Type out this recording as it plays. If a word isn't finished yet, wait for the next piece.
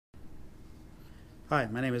Hi,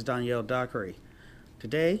 my name is Donielle Dockery.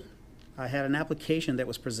 Today, I had an application that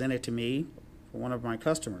was presented to me for one of my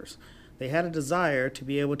customers. They had a desire to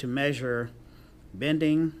be able to measure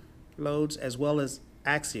bending loads as well as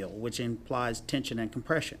axial, which implies tension and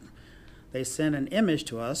compression. They sent an image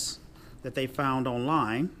to us that they found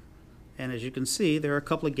online, and as you can see, there are a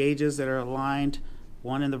couple of gauges that are aligned,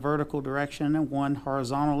 one in the vertical direction and one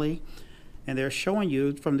horizontally, and they're showing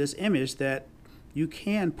you from this image that you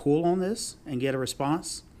can pull on this and get a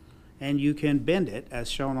response, and you can bend it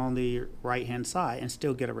as shown on the right hand side and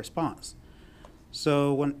still get a response.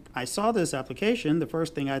 So when I saw this application, the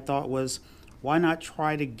first thing I thought was, why not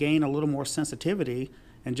try to gain a little more sensitivity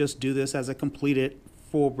and just do this as a completed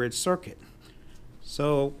full bridge circuit?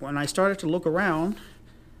 So when I started to look around,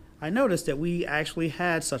 I noticed that we actually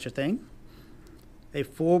had such a thing, a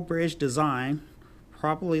full bridge design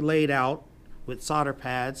properly laid out with solder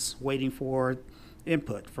pads waiting for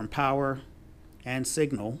input from power and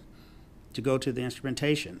signal to go to the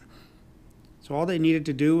instrumentation. So all they needed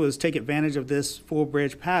to do was take advantage of this full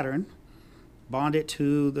bridge pattern, bond it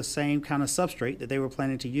to the same kind of substrate that they were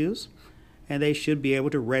planning to use, and they should be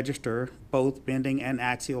able to register both bending and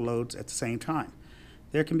axial loads at the same time.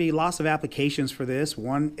 There can be lots of applications for this.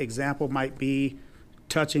 One example might be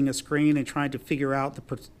touching a screen and trying to figure out the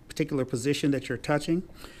particular position that you're touching,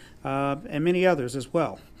 and many others as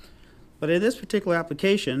well. But in this particular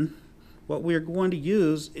application, what we're going to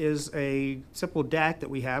use is a simple DAC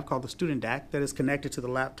that we have called the student DAC that is connected to the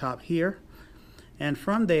laptop here. And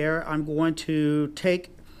from there, I'm going to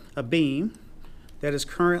take a beam that is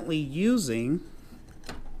currently using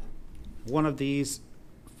one of these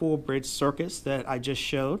full bridge circuits that I just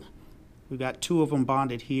showed. We've got two of them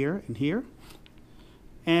bonded here and here.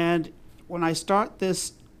 And when I start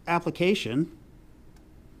this application,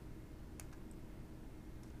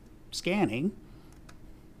 scanning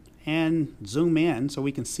and zoom in so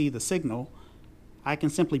we can see the signal, I can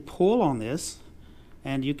simply pull on this,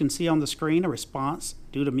 and you can see on the screen a response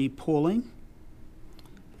due to me pulling.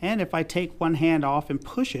 And if I take one hand off and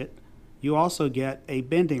push it, you also get a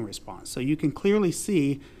bending response. So you can clearly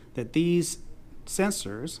see that these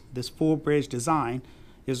sensors, this full bridge design,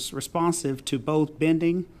 is responsive to both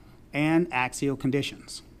bending and axial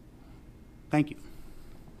conditions. Thank you.